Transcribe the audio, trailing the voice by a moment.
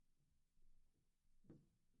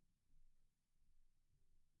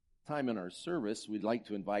time in our service, we'd like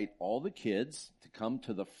to invite all the kids to come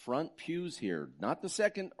to the front pews here. Not the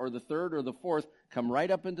second or the third or the fourth. Come right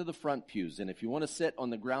up into the front pews. And if you want to sit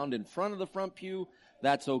on the ground in front of the front pew,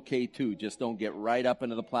 that's okay too. Just don't get right up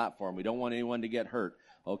into the platform. We don't want anyone to get hurt.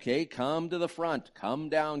 Okay, come to the front. Come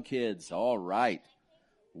down, kids. All right.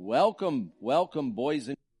 Welcome, boys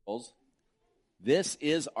and girls. This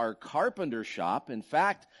is our Carpenter shop. In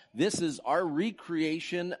fact, this is our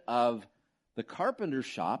recreation of the Carpenter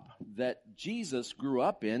shop that Jesus grew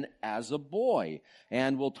up in as a boy.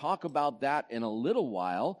 And we'll talk about that in a little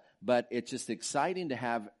while, but it's just exciting to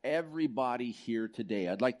have everybody here today.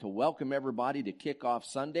 I'd like to welcome everybody to Kick Off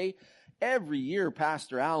Sunday. Every year,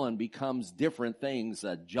 Pastor Allen becomes different things: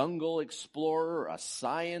 a jungle explorer, a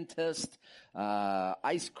scientist,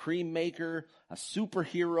 ice cream maker, a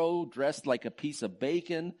superhero dressed like a piece of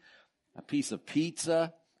bacon, a piece of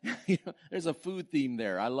pizza. There's a food theme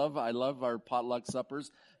there. I love our potluck suppers.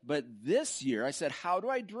 But this year, I said, how do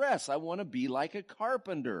I dress? I want to be like a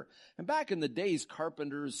carpenter. And back in the days,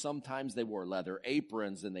 carpenters, sometimes they wore leather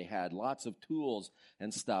aprons and they had lots of tools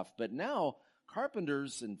and stuff. But now,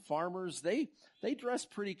 carpenters and farmers, they dress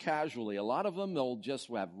pretty casually. A lot of them, they'll just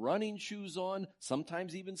have running shoes on,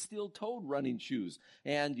 sometimes even steel-toed running shoes.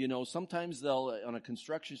 And, sometimes they'll, on a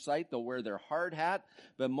construction site, they'll wear their hard hat,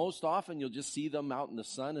 but most often you'll just see them out in the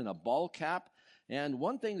sun in a ball cap. And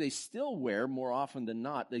one thing they still wear more often than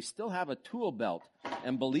not, they still have a tool belt.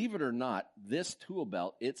 And believe it or not, this tool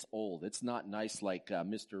belt, it's old. It's not nice like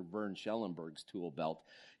Mr. Vern Schellenberg's tool belt.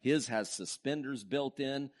 His has suspenders built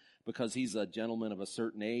in, because he's a gentleman of a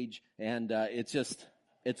certain age, and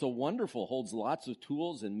it's a wonderful, holds lots of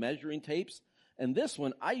tools and measuring tapes. And this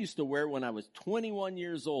one I used to wear when I was 21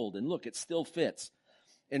 years old, and look, it still fits.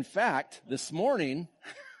 In fact, this morning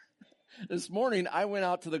I went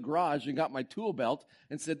out to the garage and got my tool belt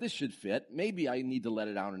and said, this should fit. Maybe I need to let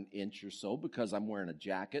it out an inch or so because I'm wearing a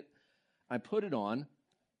jacket. I put it on.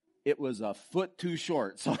 It was a foot too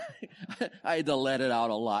short, so I had to let it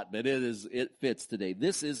out a lot, but it fits today.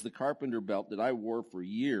 This is the Carpenter belt that I wore for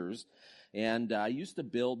years, and I used to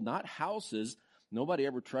build not houses. Nobody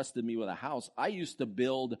ever trusted me with a house. I used to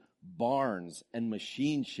build barns and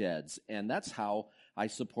machine sheds, and that's how I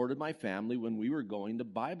supported my family when we were going to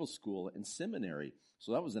Bible school and seminary.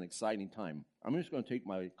 So that was an exciting time. I'm just going to take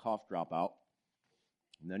my cough drop out.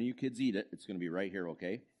 None of you kids eat it. It's going to be right here,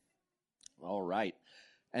 okay? All right.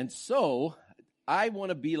 And so, I want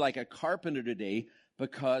to be like a carpenter today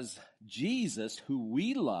because Jesus, who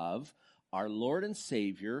we love, our Lord and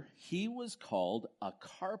Savior, he was called a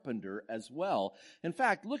carpenter as well. In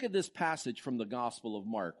fact, look at this passage from the Gospel of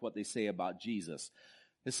Mark, what they say about Jesus.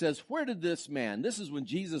 It says, where did this man, this is when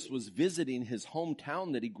Jesus was visiting his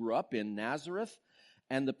hometown that he grew up in, Nazareth,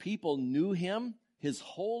 and the people knew him his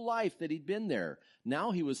whole life that he'd been there.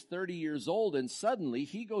 Now he was 30 years old, and suddenly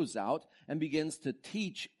he goes out and begins to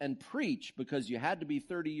teach and preach, because you had to be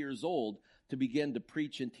 30 years old to begin to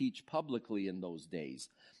preach and teach publicly in those days.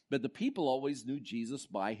 But the people always knew Jesus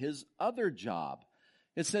by his other job.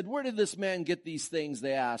 It said, where did this man get these things?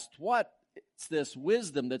 They asked. What's this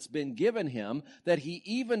wisdom that's been given him that he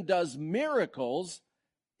even does miracles?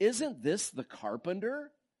 Isn't this the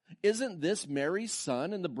carpenter? Isn't this Mary's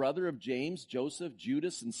son and the brother of James, Joseph,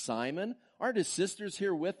 Judas, and Simon? Aren't his sisters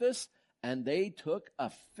here with us? And they took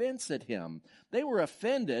offense at him. They were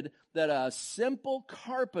offended that a simple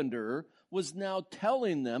carpenter was now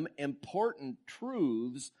telling them important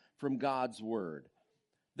truths from God's word.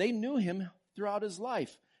 They knew him throughout his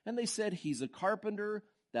life, and they said, he's a carpenter.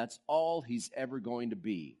 That's all he's ever going to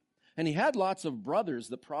be. And he had lots of brothers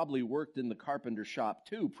that probably worked in the carpenter shop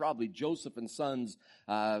too, probably Joseph and Sons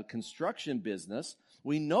construction business.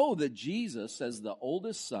 We know that Jesus, as the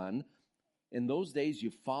oldest son, in those days you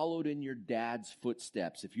followed in your dad's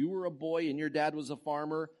footsteps. If you were a boy and your dad was a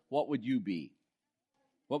farmer, what would you be?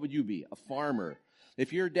 What would you be? A farmer.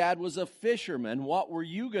 If your dad was a fisherman, what were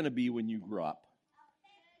you going to be when you grew up?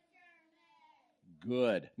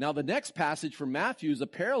 Good. Now the next passage from Matthew is a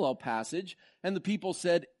parallel passage, and the people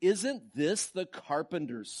said, isn't this the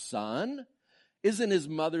carpenter's son? Isn't his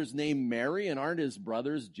mother's name Mary, and aren't his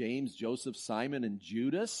brothers James, Joseph, Simon, and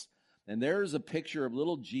Judas? And there's a picture of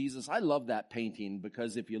little Jesus. I love that painting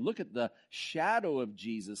because if you look at the shadow of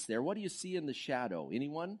Jesus there, what do you see in the shadow?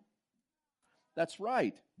 Anyone? That's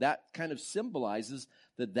right. That kind of symbolizes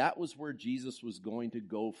that was where Jesus was going to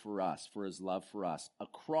go for us, for his love for us. A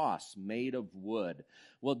cross made of wood.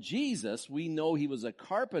 Well, Jesus, we know he was a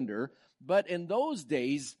carpenter, but in those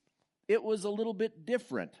days, it was a little bit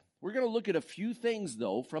different. We're going to look at a few things,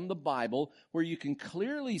 though, from the Bible where you can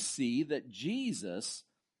clearly see that Jesus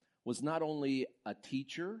was not only a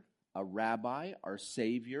teacher, a rabbi, our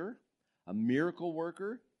Savior, a miracle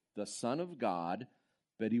worker, the Son of God,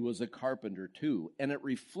 but he was a carpenter too. And it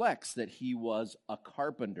reflects that he was a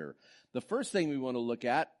carpenter. The first thing we want to look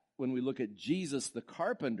at when we look at Jesus the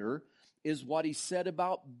carpenter is what he said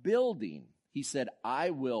about building. He said,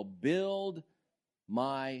 I will build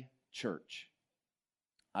my church.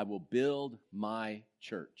 I will build my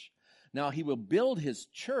church. Now, he will build his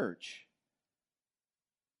church.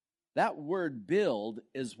 That word build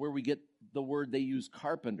is where we get the word they use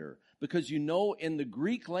carpenter. Because you know in the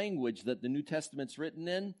Greek language that the New Testament's written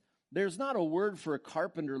in, there's not a word for a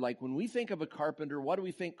carpenter. Like when we think of a carpenter, what do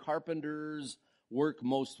we think carpenters work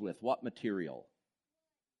most with? What material?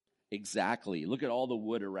 Exactly. Look at all the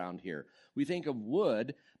wood around here. We think of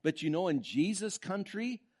wood, but you know in Jesus'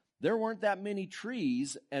 country, there weren't that many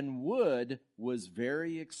trees, and wood was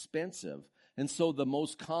very expensive. And so the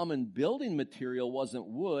most common building material wasn't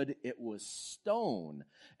wood, it was stone.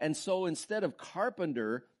 And so instead of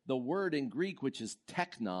carpenter, the word in Greek, which is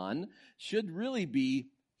teknon, should really be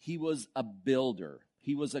he was a builder.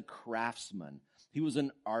 He was a craftsman. He was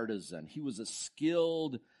an artisan. He was a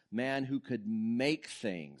skilled man who could make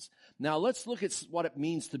things. Now let's look at what it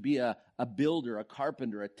means to be a builder, a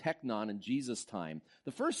carpenter, a teknon in Jesus' time.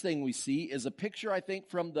 The first thing we see is a picture, I think,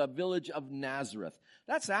 from the village of Nazareth.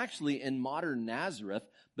 That's actually in modern Nazareth,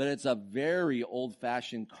 but it's a very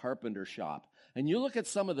old-fashioned carpenter shop. And you look at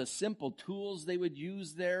some of the simple tools they would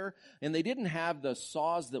use there, and they didn't have the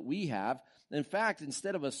saws that we have. In fact,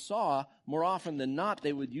 instead of a saw, more often than not,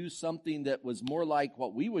 they would use something that was more like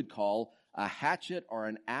what we would call a hatchet or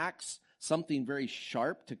an axe, something very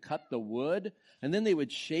sharp to cut the wood. And then they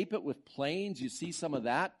would shape it with planes. You see some of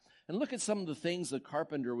that. And look at some of the things the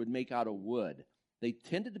carpenter would make out of wood. They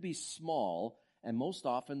tended to be small, and most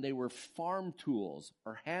often they were farm tools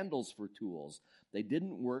or handles for tools. They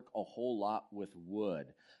didn't work a whole lot with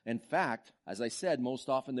wood. In fact, as I said, most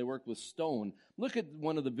often they worked with stone. Look at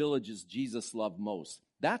one of the villages Jesus loved most.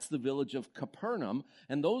 That's the village of Capernaum,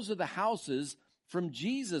 and those are the houses from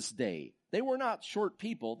Jesus' day. They were not short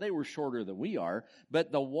people. They were shorter than we are,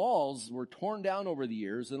 but the walls were torn down over the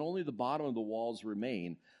years, and only the bottom of the walls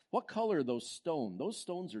remain. What color are those stones? Those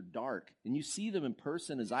stones are dark, and you see them in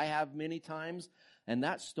person, as I have many times, and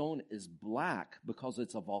that stone is black because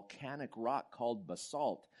it's a volcanic rock called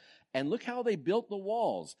basalt. And look how they built the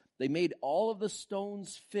walls. They made all of the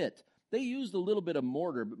stones fit. They used a little bit of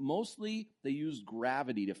mortar, but mostly they used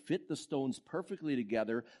gravity to fit the stones perfectly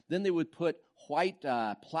together. Then they would put white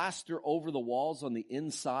plaster over the walls on the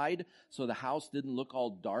inside so the house didn't look all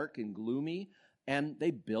dark and gloomy. And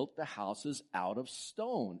they built the houses out of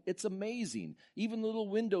stone. It's amazing. Even the little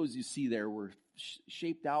windows you see there were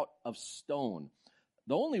shaped out of stone.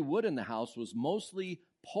 The only wood in the house was mostly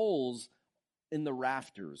poles in the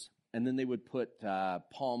rafters. And then they would put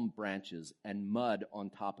palm branches and mud on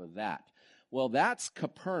top of that. Well, that's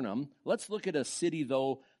Capernaum. Let's look at a city,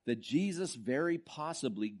 though, that Jesus very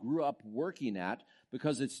possibly grew up working at,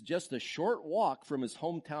 because it's just a short walk from his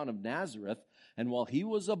hometown of Nazareth. And while he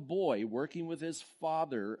was a boy working with his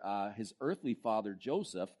father, his earthly father,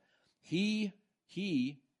 Joseph, he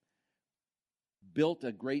built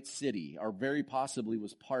a great city, or very possibly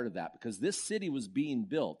was part of that, because this city was being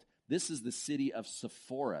built. This is the city of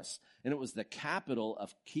Sepphoris, and it was the capital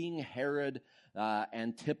of King Herod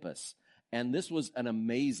Antipas. And this was an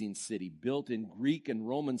amazing city, built in Greek and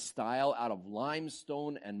Roman style out of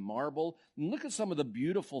limestone and marble. And look at some of the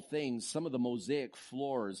beautiful things, some of the mosaic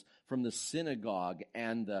floors from the synagogue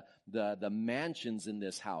and the mansions in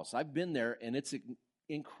this house. I've been there, and it's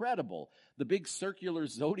incredible. The big circular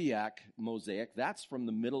zodiac mosaic, that's from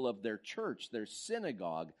the middle of their church, their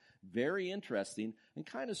synagogue. Very interesting and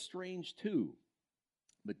kind of strange too.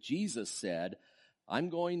 But Jesus said,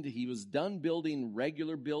 he was done building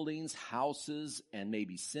regular buildings, houses, and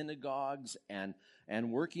maybe synagogues and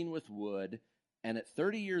working with wood. And at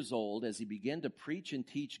 30 years old, as he began to preach and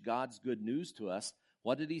teach God's good news to us,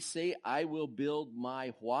 what did he say? I will build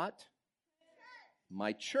my what?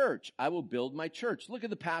 My church. I will build my church. Look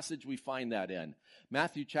at the passage we find that in.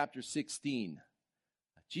 Matthew chapter 16.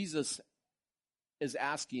 Jesus is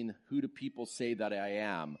asking, who do people say that I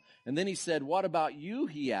am? And then he said, what about you?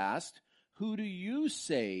 He asked, who do you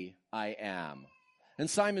say I am? And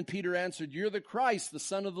Simon Peter answered, you're the Christ, the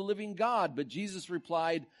Son of the living God. But Jesus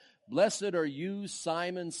replied, blessed are you,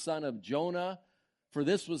 Simon, son of Jonah, for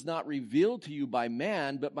this was not revealed to you by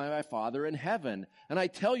man, but by my Father in heaven. And I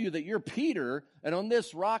tell you that you're Peter, and on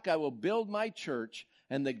this rock I will build my church,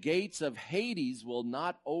 and the gates of Hades will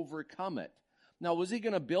not overcome it. Now, was he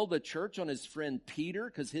going to build a church on his friend Peter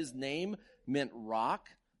because his name meant rock?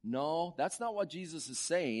 No, that's not what Jesus is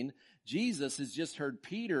saying. Jesus has just heard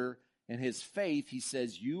Peter and his faith, he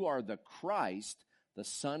says, you are the Christ, the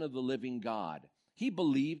Son of the living God. He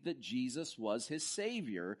believed that Jesus was his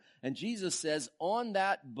Savior. And Jesus says, on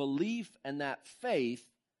that belief and that faith,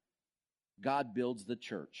 God builds the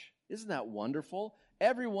church. Isn't that wonderful?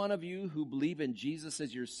 Every one of you who believe in Jesus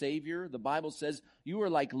as your Savior, the Bible says you are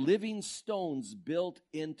like living stones built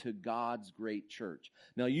into God's great church.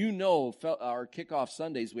 Now, you know, our kickoff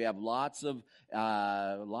Sundays, we have lots of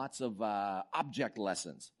object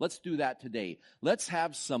lessons. Let's do that today. Let's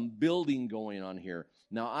have some building going on here.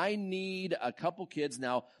 Now, I need a couple kids.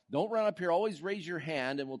 Now, don't run up here. Always raise your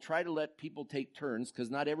hand, and we'll try to let people take turns because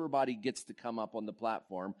not everybody gets to come up on the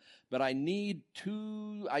platform. But I need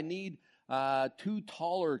two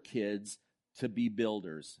taller kids to be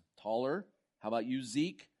builders. Taller? How about you,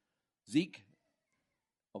 Zeke? Zeke?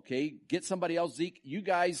 Okay, get somebody else. Zeke, you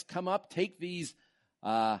guys come up, take these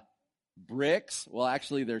bricks. Well,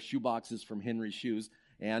 actually, they're shoe boxes from Henry's Shoes.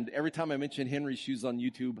 And every time I mention Henry's Shoes on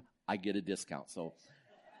YouTube, I get a discount. So,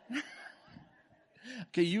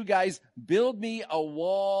 okay, you guys build me a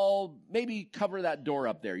wall. Maybe cover that door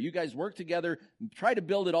up there. You guys work together. Try to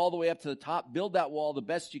build it all the way up to the top. Build that wall the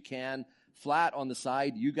best you can. Flat on the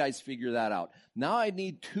side. You guys figure that out. Now I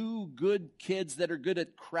need two good kids that are good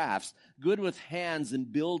at crafts, good with hands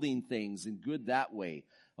and building things, and good that way.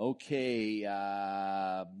 Okay,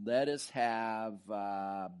 let us have,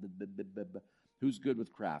 who's good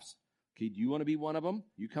with crafts? Okay, do you want to be one of them?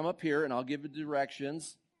 You come up here and I'll give you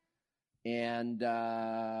directions. And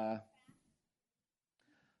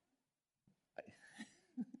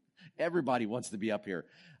everybody wants to be up here.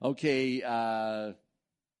 Okay,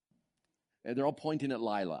 they're all pointing at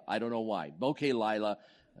Lila. I don't know why. Okay, Lila.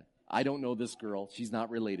 I don't know this girl. She's not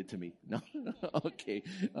related to me. No.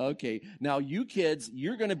 Okay. Now, you kids,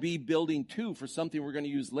 you're going to be building two for something we're going to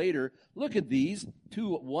use later. Look at these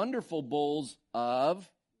two wonderful bowls of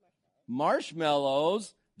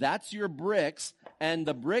marshmallows. That's your bricks. And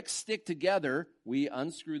the bricks stick together. We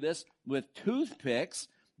unscrew this with toothpicks.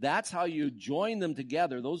 That's how you join them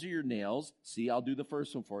together. Those are your nails. See, I'll do the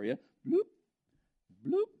first one for you. Bloop,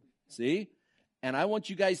 bloop. See? And I want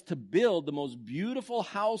you guys to build the most beautiful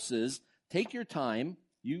houses. Take your time.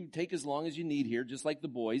 You take as long as you need here, just like the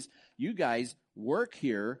boys. You guys work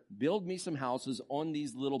here. Build me some houses on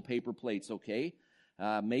these little paper plates, okay?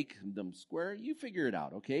 Make them square. You figure it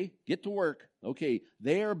out, okay? Get to work. Okay,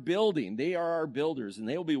 they are building. They are our builders, and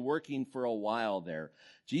they will be working for a while there.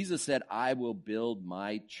 Jesus said, I will build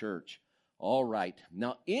my church. All right.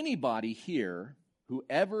 Now, anybody here who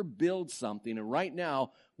ever builds something, and right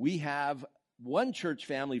now we have one church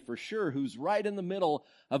family for sure who's right in the middle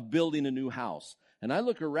of building a new house. And I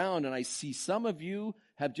look around and I see some of you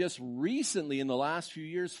have just recently in the last few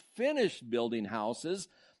years finished building houses.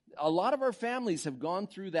 A lot of our families have gone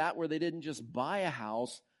through that where they didn't just buy a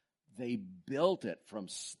house, they built it from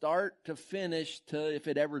start to finish to if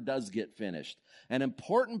it ever does get finished. An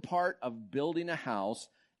important part of building a house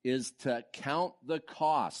is to count the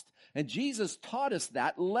cost. And Jesus taught us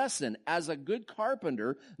that lesson. As a good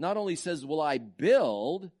carpenter, not only says, will I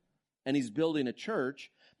build, and he's building a church,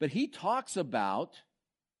 but he talks about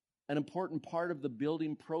an important part of the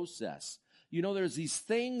building process. You know, there's these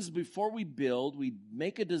things before we build, we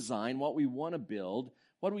make a design, what we want to build.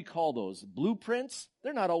 What do we call those? Blueprints?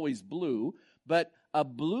 They're not always blue, but a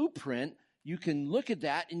blueprint, you can look at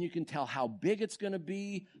that and you can tell how big it's going to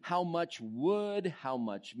be, how much wood, how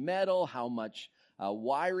much metal, how much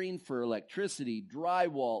wiring for electricity,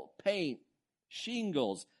 drywall, paint,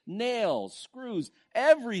 shingles, nails, screws,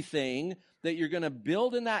 everything that you're going to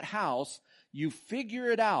build in that house. You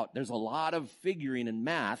figure it out. There's a lot of figuring and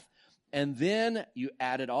math. And then you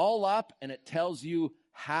add it all up and it tells you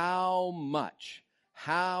how much.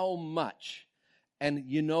 And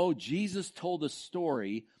you know, Jesus told a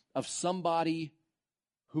story of somebody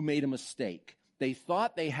who made a mistake. They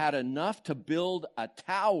thought they had enough to build a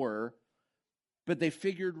tower, but they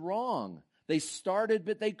figured wrong. They started,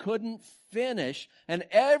 but they couldn't finish. And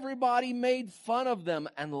everybody made fun of them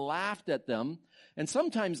and laughed at them. And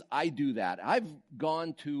sometimes I do that. I've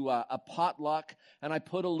gone to a potluck and I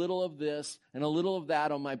put a little of this and a little of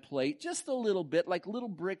that on my plate, just a little bit, like little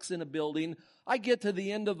bricks in a building. I get to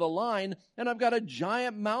the end of the line and I've got a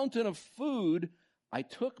giant mountain of food. I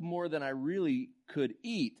took more than I really could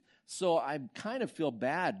eat. So I kind of feel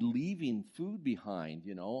bad leaving food behind,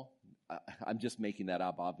 you know. I'm just making that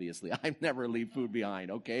up, obviously. I never leave food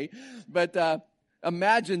behind, okay? But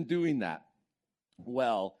imagine doing that.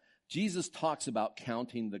 Well, Jesus talks about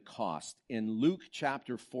counting the cost in Luke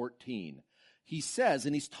chapter 14. He says,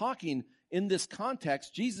 and he's talking in this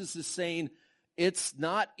context, Jesus is saying, it's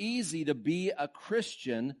not easy to be a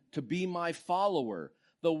Christian, to be my follower.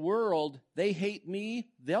 the world, they hate me.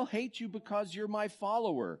 They'll hate you because you're my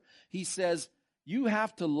follower. He says, you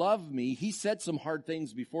have to love me. He said some hard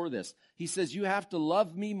things before this. He says, you have to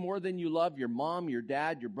love me more than you love your mom, your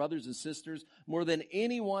dad, your brothers and sisters, more than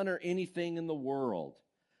anyone or anything in the world.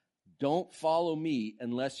 Don't follow me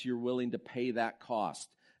unless you're willing to pay that cost.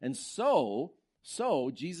 And so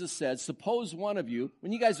Jesus said, suppose one of you,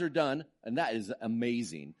 when you guys are done, and that is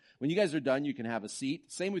amazing. When you guys are done, you can have a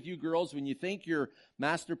seat. Same with you girls. When you think your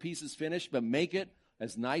masterpiece is finished, but make it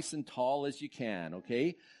as nice and tall as you can,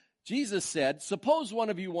 okay? Jesus said, suppose one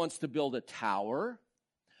of you wants to build a tower.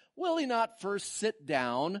 Will he not first sit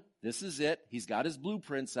down? This is it. He's got his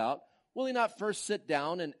blueprints out. Will he not first sit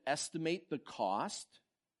down and estimate the cost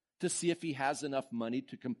to see if he has enough money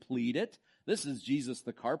to complete it? This is Jesus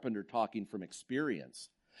the carpenter talking from experience.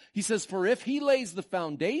 He says, for if he lays the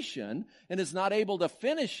foundation and is not able to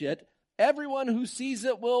finish it, everyone who sees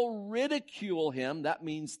it will ridicule him. That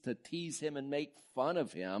means to tease him and make fun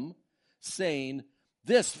of him, saying,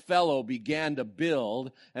 this fellow began to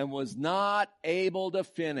build and was not able to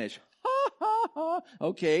finish. Ha, ha, ha.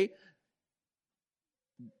 Okay.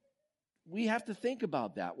 We have to think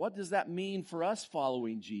about that. What does that mean for us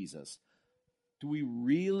following Jesus? Do we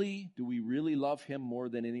really love him more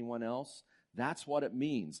than anyone else? That's what it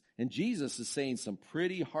means. And Jesus is saying some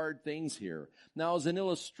pretty hard things here. Now, as an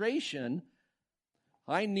illustration,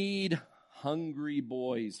 I need hungry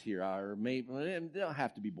boys here, or maybe they don't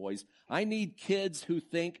have to be boys. I need kids who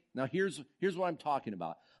think, now here's what I'm talking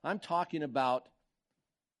about. I'm talking about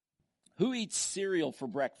who eats cereal for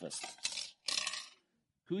breakfast.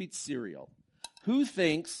 Who eats cereal? Who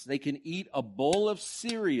thinks they can eat a bowl of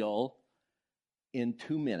cereal in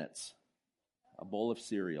 2 minutes? A bowl of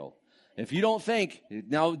cereal. If you don't think,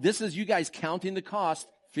 now this is you guys counting the cost,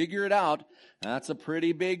 figure it out. That's a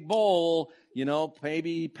pretty big bowl. You know,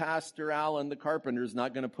 maybe Pastor Allen, the carpenter, is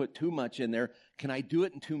not going to put too much in there. Can I do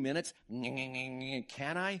it in 2 minutes?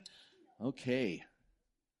 Can I? Okay.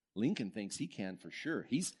 Lincoln thinks he can for sure.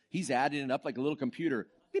 He's adding it up like a little computer.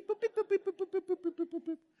 Beep, boop, beep, boop, beep, boop, boop, boop, boop, boop,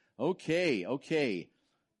 boop. Okay.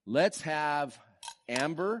 Let's have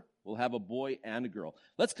Amber. We'll have a boy and a girl.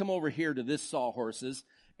 Let's come over here to this sawhorses.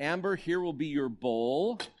 Amber, here will be your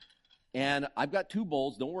bowl. And I've got 2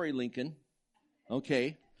 bowls. Don't worry, Lincoln.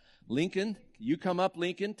 Okay. Lincoln, you come up,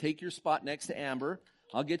 Lincoln. Take your spot next to Amber.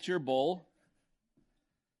 I'll get your bowl.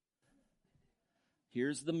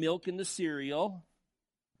 Here's the milk and the cereal.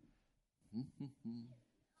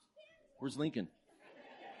 Where's Lincoln?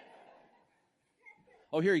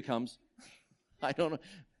 Oh, here he comes. I don't know.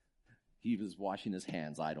 He was washing his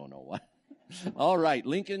hands. I don't know what. All right,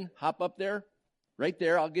 Lincoln, hop up there. Right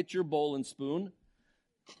there. I'll get your bowl and spoon.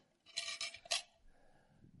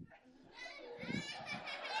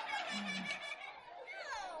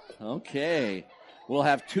 Okay. We'll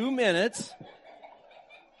have 2 minutes.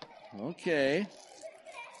 Okay,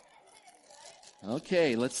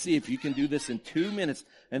 let's see if you can do this in 2 minutes.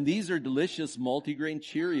 And these are delicious multigrain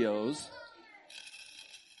Cheerios.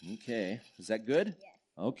 Okay, is that good? Yes.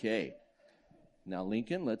 Okay. Now,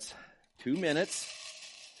 Lincoln, 2 minutes.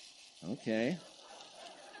 Okay.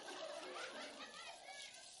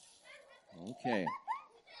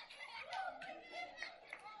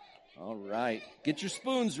 All right. Get your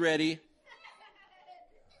spoons ready.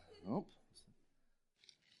 Oh.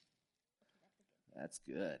 That's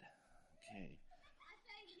good.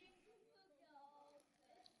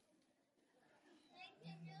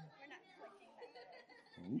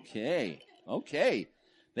 Okay.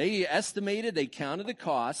 They estimated, they counted the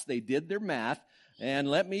cost, they did their math, and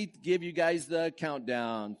let me give you guys the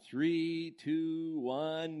countdown. 3, 2,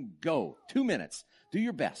 1, go. 2 minutes. Do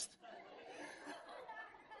your best.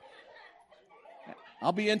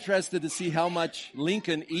 I'll be interested to see how much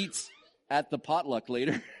Lincoln eats at the potluck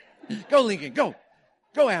later. Go, Lincoln, go.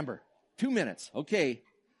 Go, Amber. 2 minutes. Okay.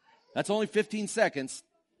 That's only 15 seconds.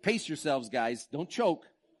 Pace yourselves, guys. Don't choke.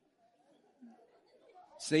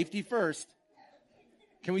 Safety first.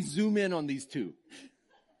 Can we zoom in on these two?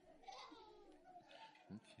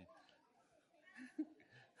 Okay.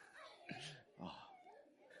 Oh.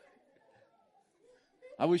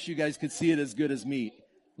 I wish you guys could see it as good as me.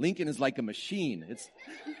 Lincoln is like a machine. It's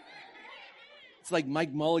like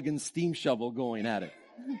Mike Mulligan's steam shovel going at it.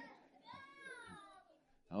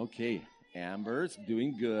 Okay, Amber's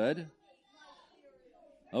doing good.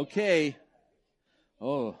 Okay.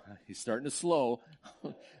 Oh, he's starting to slow.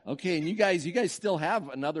 Okay, and you guys still have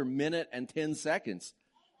another minute and 10 seconds.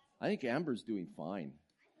 I think Amber's doing fine.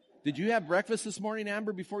 Did you have breakfast this morning,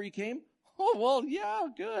 Amber, before you came? Oh, well, yeah,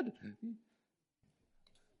 good.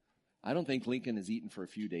 I don't think Lincoln has eaten for a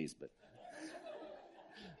few days, but.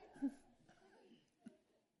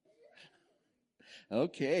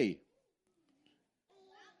 Okay.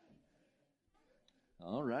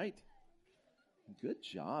 All right. Good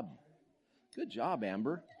job. Good job,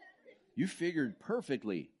 Amber. You figured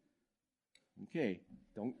perfectly. Okay.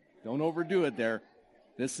 Don't overdo it there.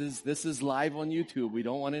 This is live on YouTube. We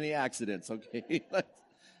don't want any accidents, okay?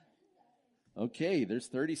 Okay, there's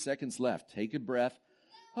 30 seconds left. Take a breath.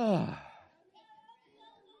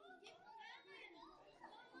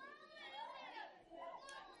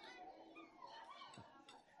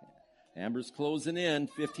 Amber's closing in.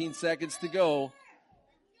 15 seconds to go.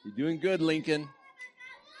 You're doing good, Lincoln.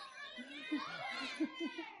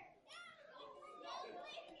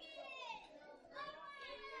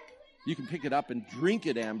 You can pick it up and drink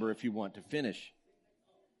it, Amber, if you want to finish.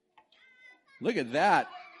 Look at that.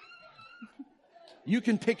 You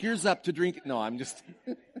can pick yours up to drink. No, I'm just...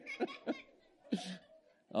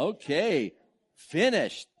 Okay.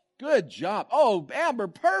 Finished. Good job. Oh, Amber,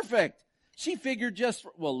 perfect. She figured just...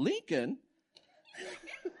 Well, Lincoln...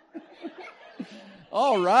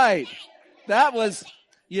 All right. That was...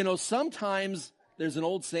 sometimes there's an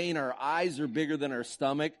old saying, our eyes are bigger than our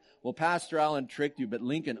stomach. Well, Pastor Allen tricked you, but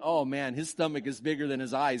Lincoln, oh man, his stomach is bigger than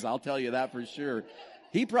his eyes. I'll tell you that for sure.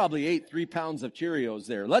 He probably ate 3 pounds of Cheerios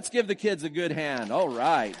there. Let's give the kids a good hand. All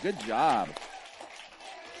right. Good job.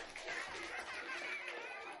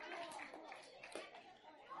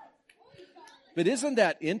 But isn't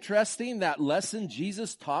that interesting? That lesson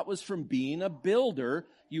Jesus taught was from being a builder.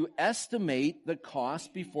 You estimate the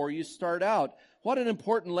cost before you start out. What an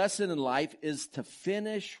important lesson in life is to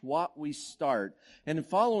finish what we start. And in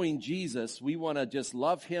following Jesus, we want to just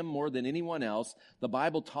love him more than anyone else. The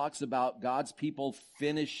Bible talks about God's people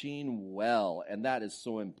finishing well, and that is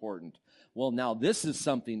so important. Well, now this is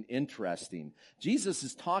something interesting. Jesus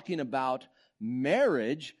is talking about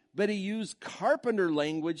marriage, but he used carpenter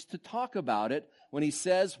language to talk about it when he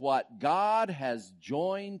says what God has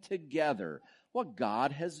joined together. What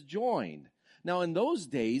God has joined. Now, in those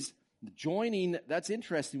days, joining, that's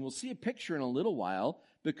interesting. We'll see a picture in a little while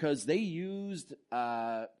because they used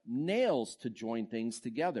nails to join things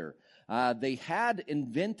together. They had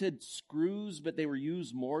invented screws, but they were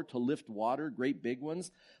used more to lift water, great big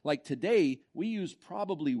ones. Like today, we use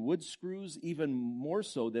probably wood screws even more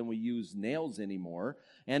so than we use nails anymore.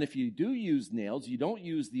 And if you do use nails, you don't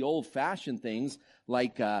use the old-fashioned things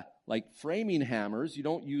like framing hammers. You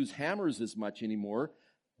don't use hammers as much anymore.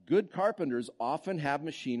 Good carpenters often have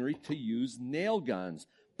machinery to use nail guns.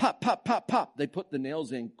 Pop, pop, pop, pop. They put the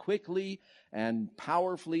nails in quickly and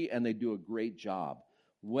powerfully, and they do a great job.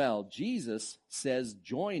 Well, Jesus says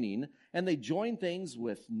joining, and they join things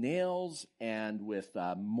with nails and with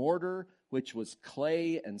mortar, which was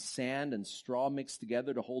clay and sand and straw mixed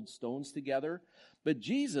together to hold stones together. But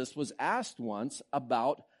Jesus was asked once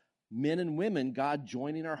about men and women, God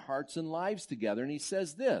joining our hearts and lives together, and he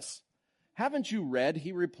says this. Haven't you read,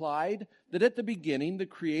 he replied, that at the beginning the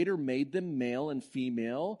Creator made them male and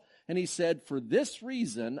female? And he said, for this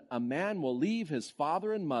reason, a man will leave his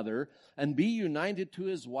father and mother and be united to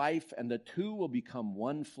his wife, and the two will become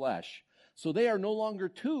one flesh. So they are no longer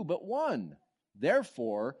two, but one.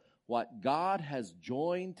 Therefore, what God has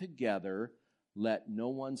joined together, let no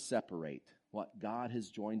one separate. What God has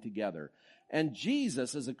joined together. And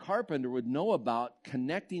Jesus, as a carpenter, would know about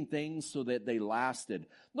connecting things so that they lasted.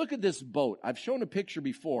 Look at this boat. I've shown a picture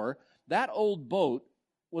before. That old boat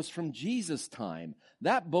was from Jesus' time.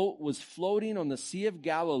 That boat was floating on the Sea of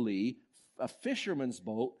Galilee, a fisherman's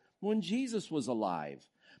boat, when Jesus was alive.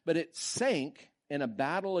 But it sank in a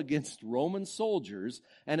battle against Roman soldiers,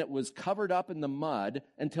 and it was covered up in the mud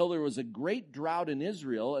until there was a great drought in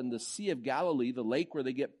Israel, and the Sea of Galilee, the lake where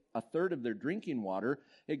they get a third of their drinking water,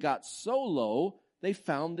 it got so low, they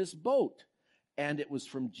found this boat. And it was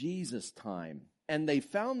from Jesus' time. And they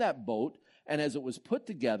found that boat, and as it was put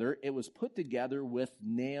together with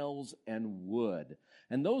nails and wood.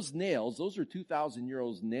 And those nails, those are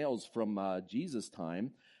 2,000-year-old nails from Jesus'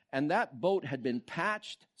 time. And that boat had been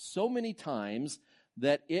patched so many times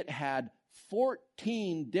that it had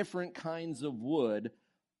 14 different kinds of wood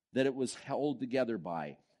that it was held together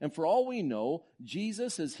by. And for all we know,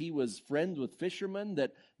 Jesus, as he was friends with fishermen,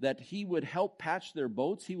 that he would help patch their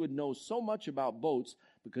boats. He would know so much about boats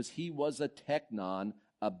because he was a teknon,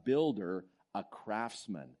 a builder, a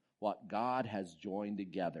craftsman. What God has joined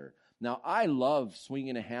together. Now, I love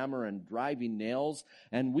swinging a hammer and driving nails,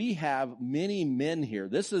 and we have many men here.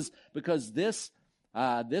 This is because this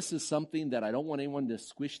is something that I don't want anyone to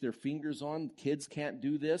squish their fingers on. Kids can't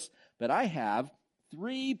do this, but I have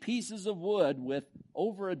 3 pieces of wood with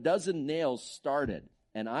over a dozen nails started,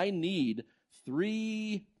 and I need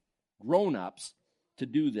 3 grown-ups to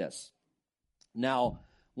do this. Now,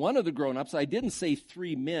 one of the grown-ups. I didn't say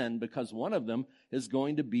 3 men because one of them is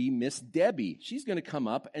going to be Miss Debbie. She's going to come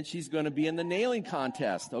up and she's going to be in the nailing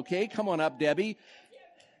contest. Okay, come on up, Debbie.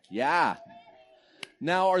 Yeah.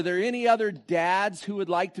 Now, are there any other dads who would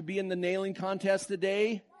like to be in the nailing contest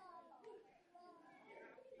today?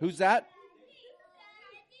 Who's that?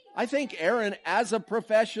 I think Aaron, as a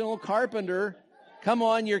professional carpenter. Come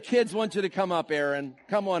on, your kids want you to come up, Aaron.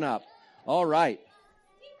 Come on up. All right.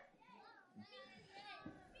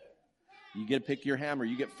 You get to pick your hammer.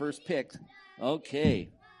 You get first pick. Okay.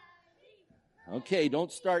 Okay,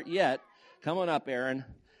 don't start yet. Come on up, Aaron.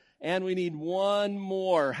 And we need one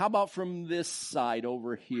more. How about from this side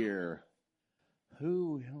over here?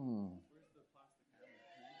 Who?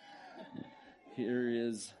 Here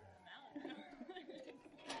is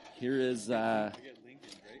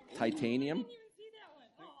titanium.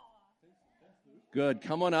 Good.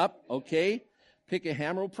 Come on up. Okay. Pick a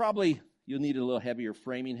hammer. Probably you'll need a little heavier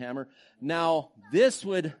framing hammer. Now, this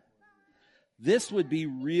would be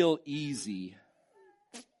real easy.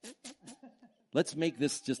 Let's make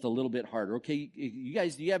this just a little bit harder. Okay, you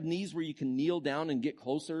guys, do you have knees where you can kneel down and get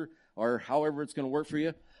closer, or however it's going to work for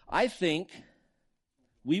you? I think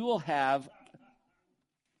we will have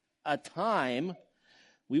a time.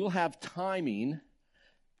 We will have timing,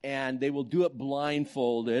 and they will do it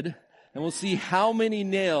blindfolded, and we'll see how many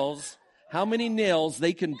nails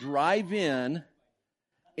they can drive in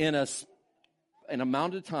an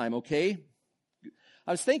amount of time. Okay.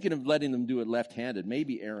 I was thinking of letting them do it left-handed.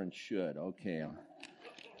 Maybe Aaron should. Okay.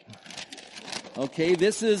 Okay,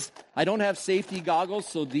 I don't have safety goggles,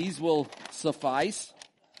 so these will suffice.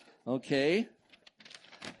 Okay.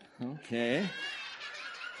 Okay.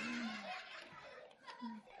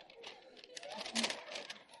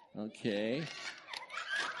 Okay.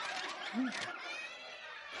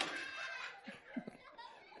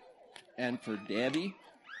 And for Debbie.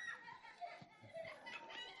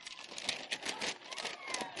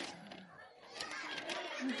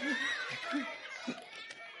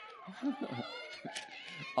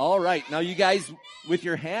 All right. Now, you guys, with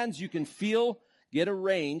your hands, you can get a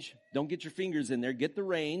range. Don't get your fingers in there. Get the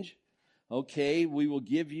range. Okay. We will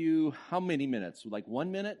give you how many minutes? Like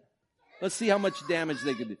 1 minute? Let's see how much damage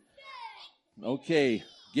they could do. Okay.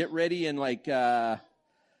 Get ready in about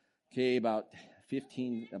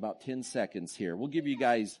 10 seconds here. We'll give you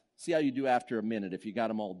guys, see how you do after a minute if you got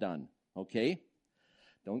them all done. Okay.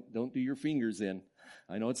 Don't do your fingers in.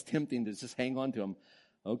 I know it's tempting to just hang on to them.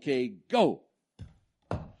 Okay, go.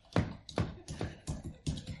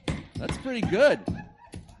 That's pretty good.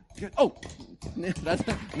 Good. Oh,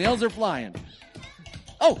 nails are flying.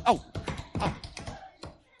 Oh.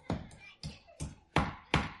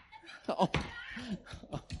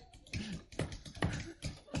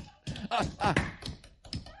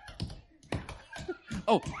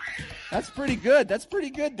 Oh, that's pretty good. That's pretty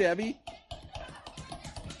good, Debbie.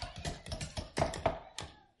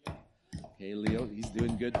 Okay, Leo, he's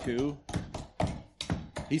doing good too.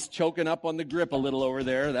 He's choking up on the grip a little over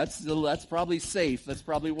there. That's probably safe. That's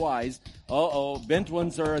probably wise. Bent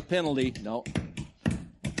ones are a penalty. No.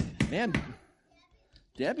 Man,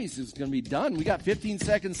 Debbie's is going to be done. We got 15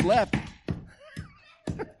 seconds left.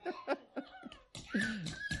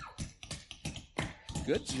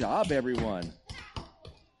 Good job, everyone.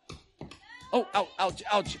 Oh, ouch.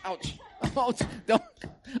 Don't.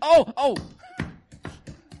 Oh.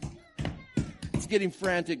 It's getting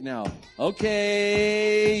frantic now.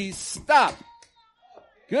 Okay, stop.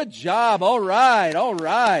 Good job. All right.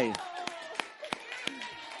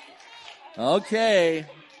 Okay.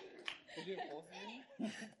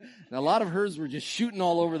 Now, a lot of hers were just shooting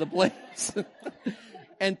all over the place.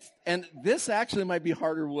 And this actually might be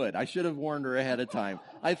harder wood. I should have warned her ahead of time.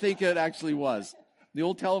 I think it actually was. The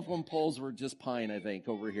old telephone poles were just pine, I think,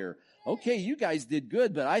 over here. Okay, you guys did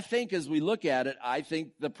good, but I think as we look at it, I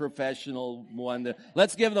think the professional one,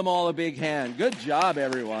 let's give them all a big hand. Good job,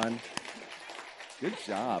 everyone. Good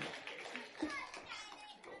job.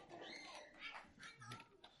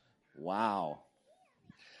 Wow.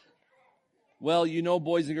 Well,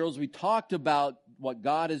 boys and girls, we talked about what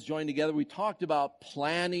God has joined together. We talked about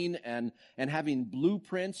planning and having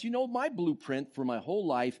blueprints. My blueprint for my whole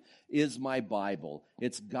life is my Bible.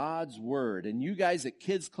 It's God's Word. And you guys at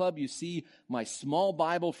Kids Club, you see my small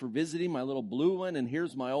Bible for visiting, my little blue one, and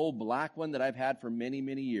here's my old black one that I've had for many,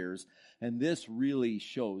 many years. And this really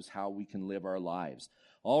shows how we can live our lives.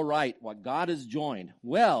 All right, what God has joined.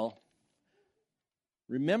 Well,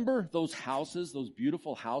 remember those houses, those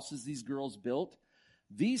beautiful houses these girls built?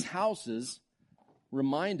 These houses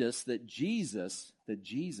remind us that Jesus,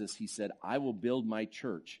 he said, I will build my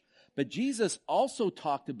church. But Jesus also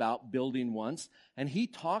talked about building once, and he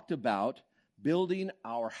talked about building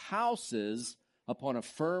our houses upon a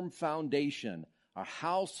firm foundation, a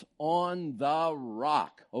house on the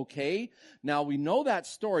rock, okay? Now, we know that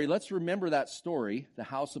story. Let's remember that story, the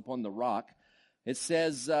house upon the rock. It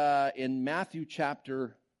says in Matthew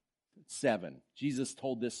chapter 7, Jesus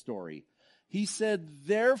told this story. He said,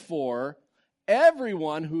 therefore,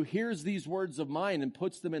 everyone who hears these words of mine and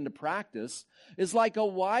puts them into practice is like a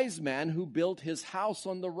wise man who built his house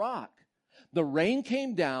on the rock. The rain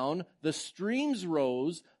came down, the streams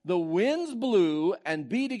rose, the winds blew and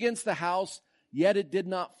beat against the house, yet it did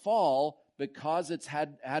not fall because it's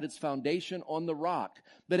had its foundation on the rock.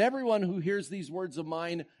 But everyone who hears these words of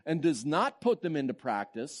mine and does not put them into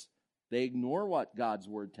practice, they ignore what God's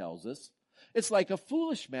word tells us. It's like a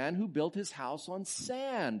foolish man who built his house on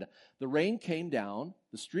sand. The rain came down,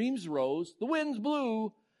 the streams rose, the winds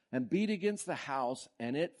blew and beat against the house,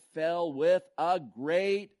 and it fell with a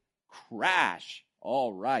great crash.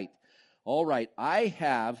 All right. I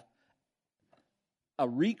have a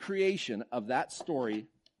recreation of that story.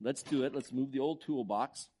 Let's do it. Let's move the old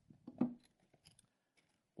toolbox.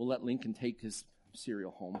 We'll let Lincoln take his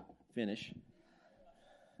cereal home. Finish.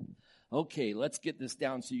 Okay, let's get this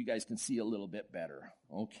down so you guys can see a little bit better.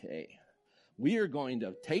 Okay. We are going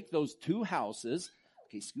to take those two houses.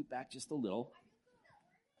 Okay, scoot back just a little.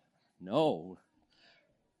 No.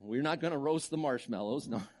 We're not going to roast the marshmallows.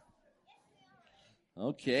 No.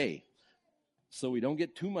 Okay. So we don't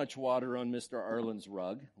get too much water on Mr. Arlen's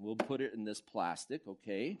rug. We'll put it in this plastic,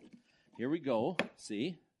 okay? Here we go.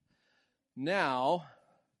 See? Now,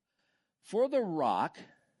 for the rock,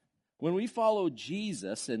 when we follow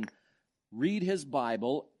Jesus and read his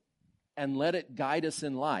Bible and let it guide us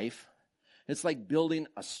in life, it's like building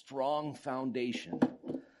a strong foundation.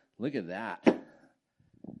 Look at that.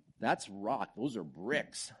 That's rock. Those are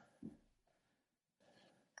bricks.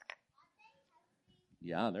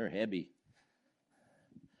 Yeah, they're heavy.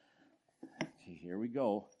 Okay, here we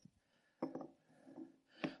go.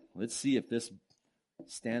 Let's see if this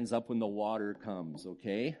stands up when the water comes,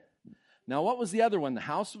 okay? Now, what was the other one? The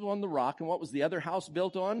house was on the rock, and what was the other house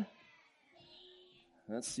built on?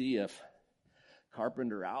 Let's see if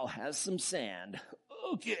Carpenter Al has some sand.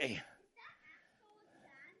 Okay.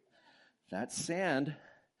 That's sand.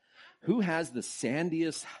 Who has the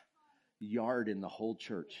sandiest yard in the whole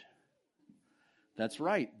church? That's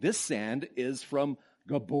right. This sand is from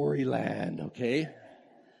Gabori land, okay?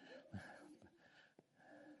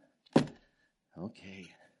 Okay.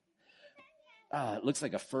 It looks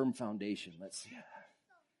like a firm foundation. Let's see.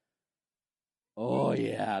 Oh,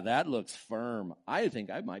 yeah, that looks firm. I think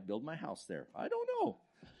I might build my house there. I don't know.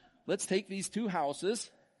 Let's take these two houses.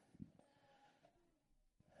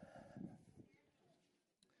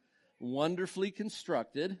 Wonderfully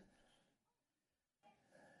constructed.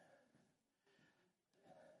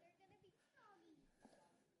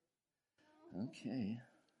 Okay.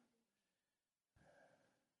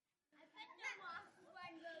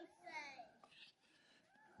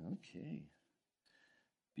 Okay.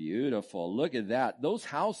 Beautiful. Look at that. Those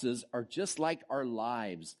houses are just like our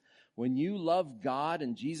lives. When you love God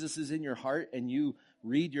and Jesus is in your heart and you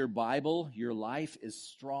read your Bible, your life is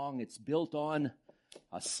strong. It's built on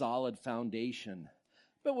a solid foundation.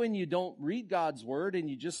 But when you don't read God's word and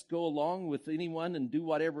you just go along with anyone and do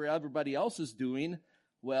whatever everybody else is doing,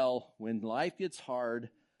 well, when life gets hard,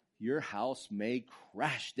 your house may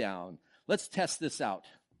crash down. Let's test this out.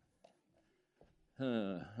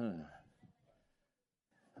 Oh,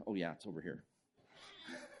 yeah, it's over here.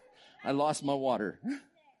 I lost my water.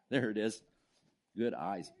 There it is. Good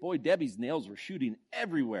eyes. Boy, Debbie's nails were shooting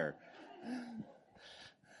everywhere.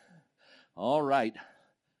 All right.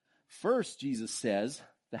 First, Jesus says,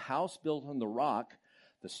 the house built on the rock,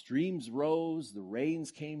 the streams rose, the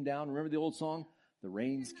rains came down. Remember the old song? The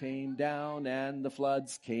rains came down and the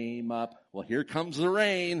floods came up. Well, here comes the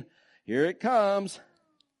rain. Here it comes.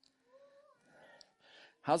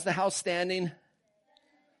 How's the house standing?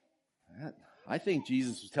 I think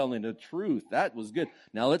Jesus was telling the truth. That was good.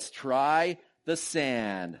 Now let's try the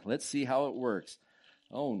sand. Let's see how it works.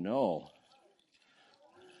 Oh, no.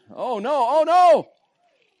 Oh, no. Oh, no.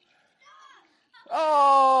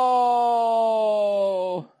 Oh.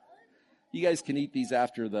 You guys can eat these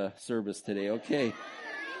after the service today, okay?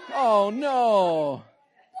 Oh, no.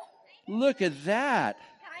 Look at that.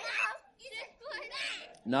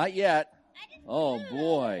 Not yet. Oh,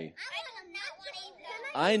 boy.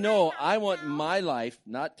 I know. I want my life,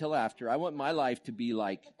 not till after, I want my life to be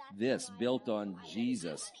like this, built on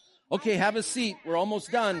Jesus. Okay, have a seat. We're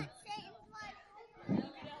almost done.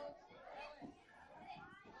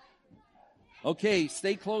 Okay,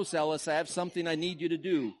 stay close, Ellis. I have something I need you to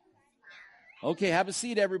do. Okay, have a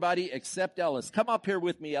seat, everybody, except Ellis. Come up here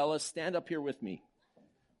with me, Ellis. Stand up here with me.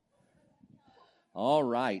 All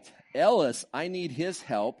right. Ellis, I need his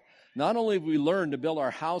help. Not only have we learned to build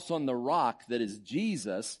our house on the rock that is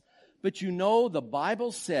Jesus, but you know the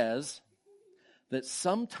Bible says that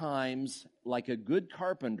sometimes, like a good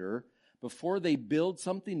carpenter, before they build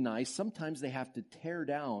something nice, sometimes they have to tear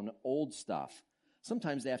down old stuff.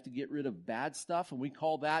 Sometimes they have to get rid of bad stuff, and we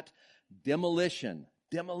call that demolition.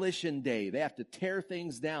 Demolition day. They have to tear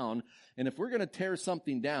things down. And if we're going to tear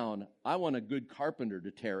something down, I want a good carpenter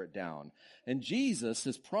to tear it down. And Jesus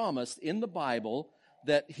has promised in the Bible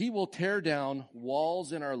that he will tear down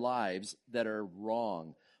walls in our lives that are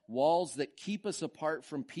wrong, walls that keep us apart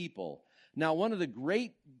from people. Now, one of the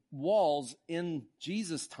great walls in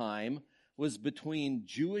Jesus' time was between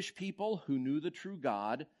Jewish people who knew the true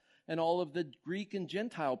God and all of the Greek and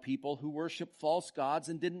Gentile people who worshiped false gods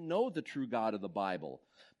and didn't know the true God of the Bible.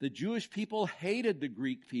 The Jewish people hated the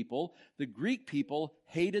Greek people. The Greek people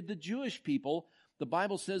hated the Jewish people. The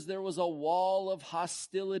Bible says there was a wall of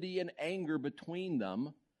hostility and anger between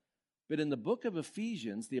them. But in the book of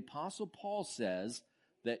Ephesians, the Apostle Paul says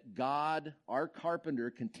that God, our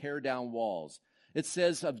carpenter, can tear down walls. It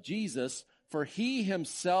says of Jesus, "For he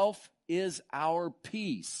himself is our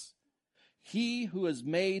peace. He who has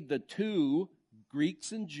made the two,"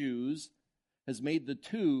 Greeks and Jews, "has made the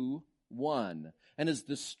two one, and has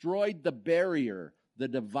destroyed the barrier, the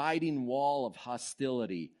dividing wall of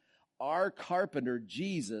hostility." Our carpenter,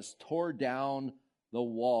 Jesus, tore down the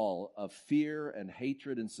wall of fear and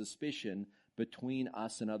hatred and suspicion between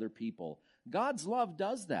us and other people. God's love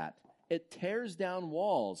does that. It tears down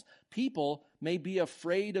walls. People may be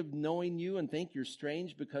afraid of knowing you and think you're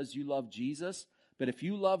strange because you love Jesus. But if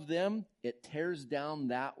you love them, it tears down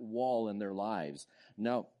that wall in their lives.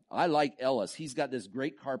 Now, I like Ellis. He's got this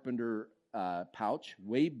great carpenter pouch,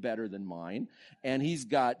 way better than mine. And he's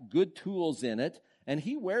got good tools in it. And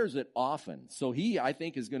he wears it often. So he, I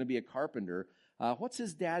think, is going to be a carpenter. What's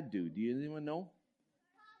his dad do? Do anyone know?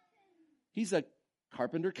 He's a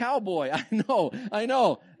carpenter cowboy. I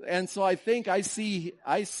know. And so I think I see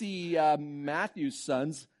Matthew's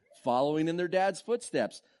sons following in their dad's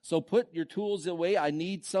footsteps. So put your tools away. I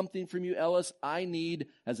need something from you, Ellis. I need,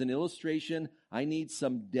 as an illustration, I need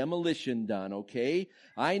some demolition done, okay?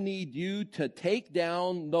 I need you to take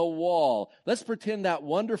down the wall. Let's pretend that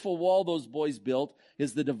wonderful wall those boys built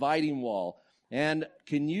is the dividing wall. And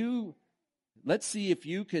let's see if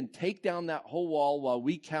you can take down that whole wall while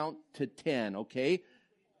we count to 10, okay?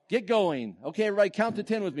 Get going. Okay, everybody, count to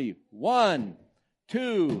 10 with me. 1,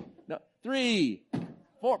 2, 3,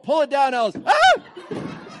 4. Pull it down, Ellis. Ah!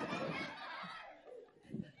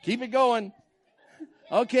 Keep it going.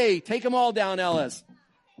 Okay, take them all down, Ellis.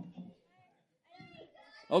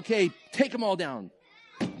 Okay, take them all down.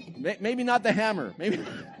 Maybe not the hammer. Maybe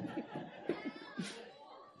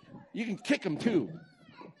you can kick them too.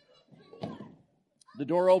 The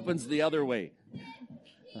door opens the other way.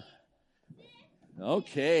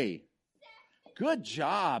 Okay. Good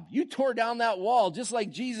job. You tore down that wall just like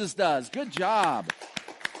Jesus does. Good job.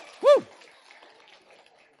 Woo!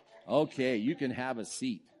 Okay, you can have a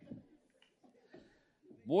seat.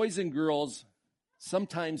 Boys and girls,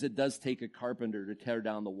 sometimes it does take a carpenter to tear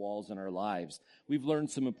down the walls in our lives. We've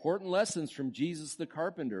learned some important lessons from Jesus the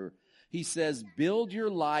carpenter. He says, build your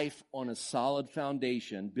life on a solid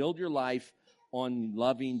foundation. Build your life on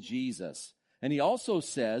loving Jesus. And he also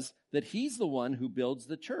says that he's the one who builds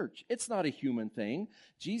the church. It's not a human thing.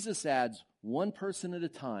 Jesus adds one person at a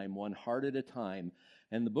time, one heart at a time.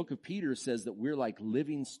 And the book of Peter says that we're like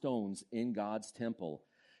living stones in God's temple.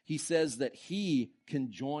 He says that he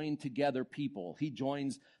can join together people. He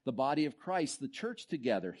joins the body of Christ, the church,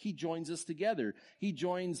 together. He joins us together. He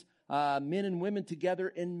joins men and women together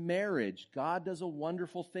in marriage. God does a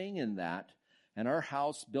wonderful thing in that. And our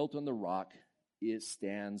house built on the rock, it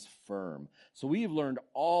stands firm. So we have learned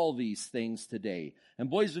all these things today. And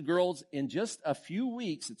boys and girls, in just a few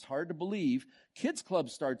weeks, it's hard to believe, Kids Club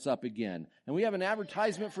starts up again. And we have an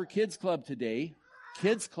advertisement for Kids Club today.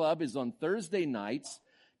 Kids Club is on Thursday nights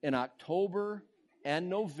in October and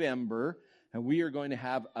November, and we are going to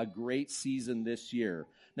have a great season this year.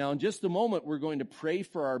 Now, in just a moment, we're going to pray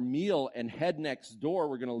for our meal and head next door.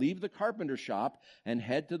 We're going to leave the carpenter shop and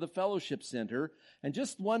head to the fellowship center. And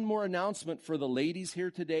just one more announcement for the ladies here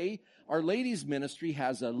today. Our ladies ministry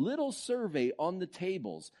has a little survey on the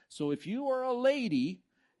tables. So if you are a lady,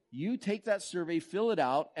 you take that survey, fill it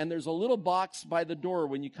out, and there's a little box by the door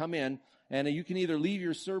when you come in. And you can either leave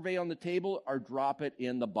your survey on the table or drop it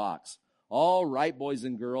in the box. All right, boys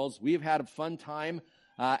and girls, we've had a fun time.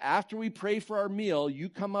 After we pray for our meal, you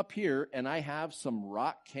come up here, and I have some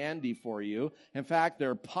rock candy for you. In fact,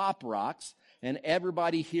 they're Pop Rocks, and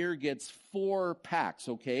everybody here gets 4 packs,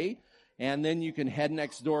 okay? And then you can head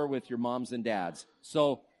next door with your moms and dads.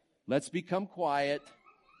 So let's become quiet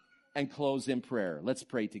and close in prayer. Let's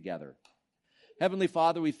pray together. Heavenly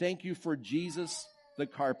Father, we thank you for Jesus, the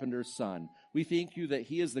carpenter's son. We thank you that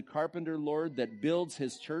he is the carpenter, Lord, that builds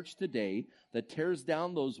his church today, that tears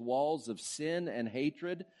down those walls of sin and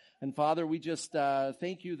hatred. And Father, we just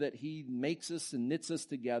thank you that he makes us and knits us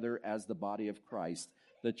together as the body of Christ,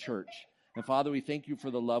 the church. And Father, we thank you for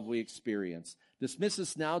the love we experience. Dismiss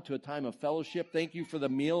us now to a time of fellowship. Thank you for the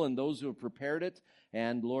meal and those who have prepared it.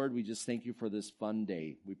 And Lord, we just thank you for this fun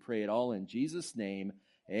day. We pray it all in Jesus' name.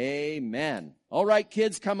 Amen. All right,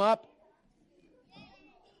 kids, come up.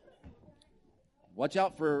 Watch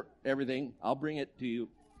out for everything. I'll bring it to you.